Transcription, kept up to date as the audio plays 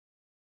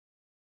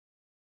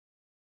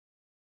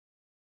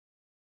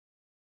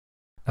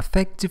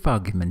Effective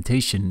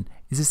argumentation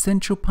is a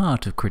central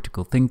part of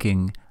critical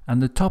thinking and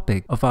the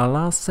topic of our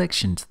last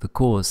section to the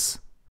course.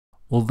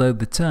 Although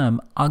the term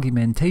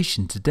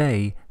argumentation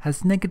today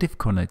has negative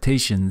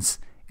connotations,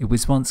 it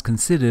was once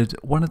considered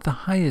one of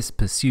the highest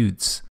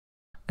pursuits.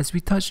 As we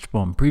touched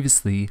upon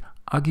previously,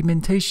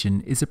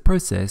 argumentation is a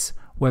process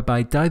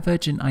whereby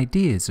divergent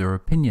ideas or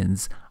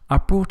opinions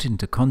are brought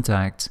into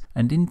contact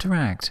and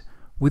interact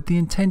with the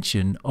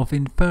intention of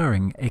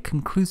inferring a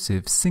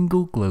conclusive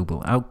single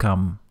global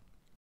outcome.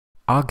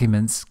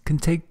 Arguments can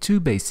take two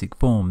basic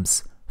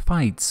forms,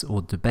 fights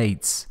or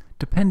debates,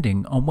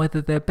 depending on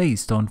whether they're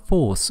based on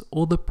force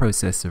or the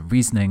process of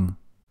reasoning.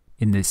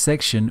 In this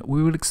section,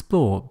 we will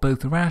explore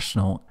both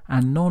rational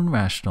and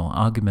non-rational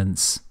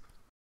arguments.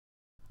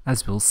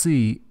 As we'll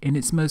see, in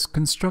its most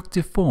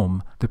constructive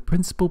form, the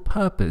principal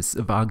purpose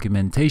of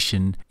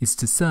argumentation is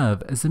to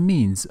serve as a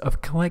means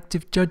of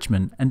collective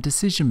judgment and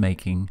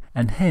decision-making,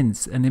 and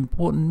hence an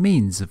important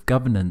means of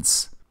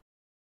governance.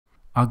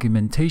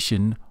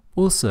 Argumentation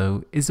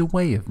also is a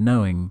way of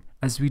knowing,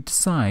 as we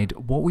decide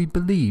what we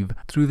believe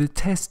through the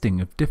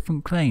testing of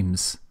different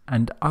claims,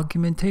 and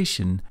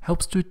argumentation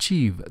helps to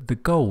achieve the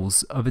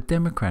goals of a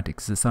democratic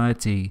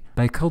society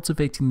by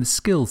cultivating the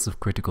skills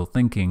of critical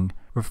thinking,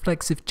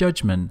 reflexive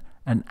judgment,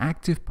 and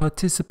active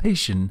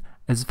participation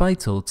as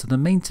vital to the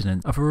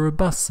maintenance of a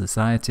robust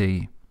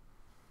society.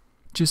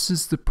 Just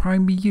as the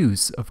primary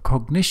use of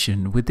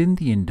cognition within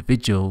the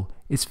individual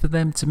is for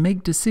them to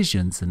make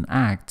decisions and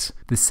act,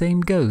 the same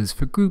goes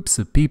for groups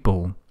of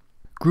people.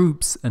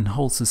 Groups and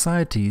whole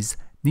societies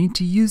need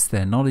to use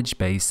their knowledge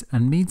base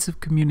and means of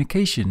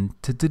communication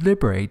to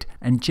deliberate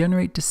and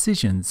generate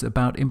decisions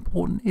about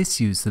important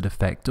issues that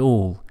affect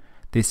all.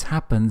 This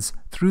happens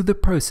through the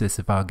process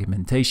of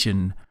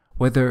argumentation,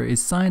 whether it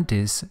is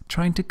scientists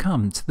trying to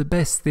come to the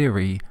best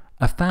theory,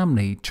 a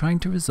family trying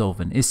to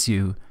resolve an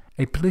issue,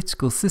 a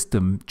political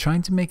system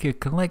trying to make a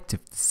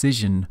collective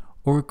decision,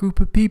 or a group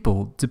of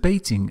people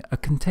debating a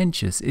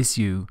contentious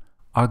issue.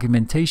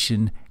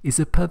 Argumentation is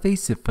a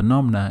pervasive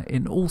phenomenon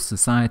in all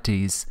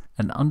societies,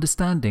 and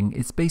understanding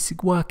its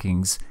basic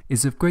workings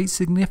is of great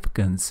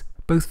significance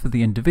both for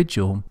the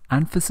individual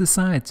and for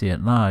society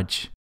at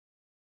large.